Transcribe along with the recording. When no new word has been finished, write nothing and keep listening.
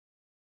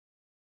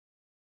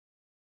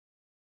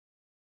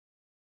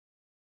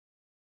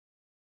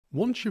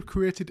Once you've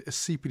created a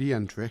CPD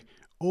entry,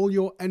 all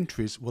your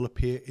entries will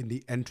appear in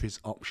the Entries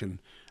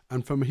option.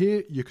 And from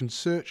here, you can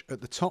search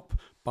at the top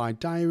by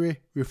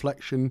diary,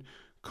 reflection,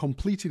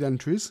 completed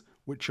entries,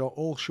 which are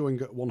all showing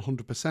at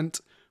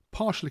 100%,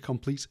 partially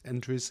complete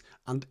entries,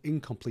 and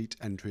incomplete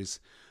entries.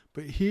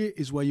 But here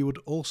is where you would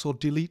also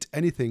delete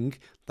anything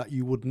that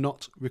you would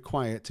not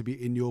require to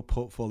be in your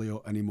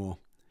portfolio anymore.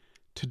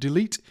 To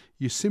delete,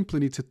 you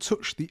simply need to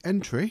touch the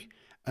entry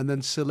and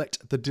then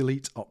select the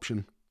delete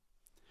option.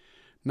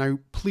 Now,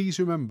 please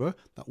remember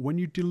that when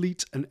you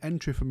delete an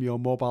entry from your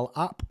mobile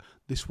app,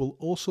 this will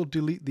also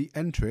delete the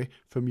entry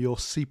from your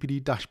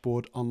CPD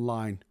dashboard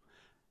online.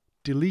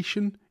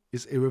 Deletion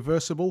is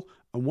irreversible,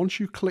 and once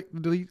you click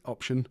the delete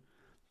option,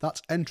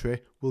 that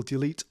entry will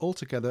delete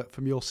altogether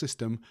from your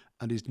system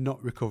and is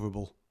not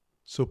recoverable.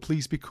 So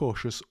please be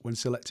cautious when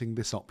selecting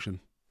this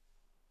option.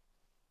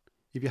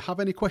 If you have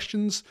any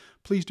questions,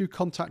 please do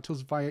contact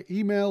us via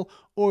email,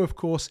 or of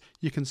course,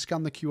 you can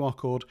scan the QR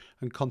code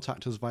and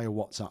contact us via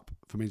WhatsApp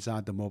from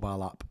inside the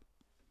mobile app.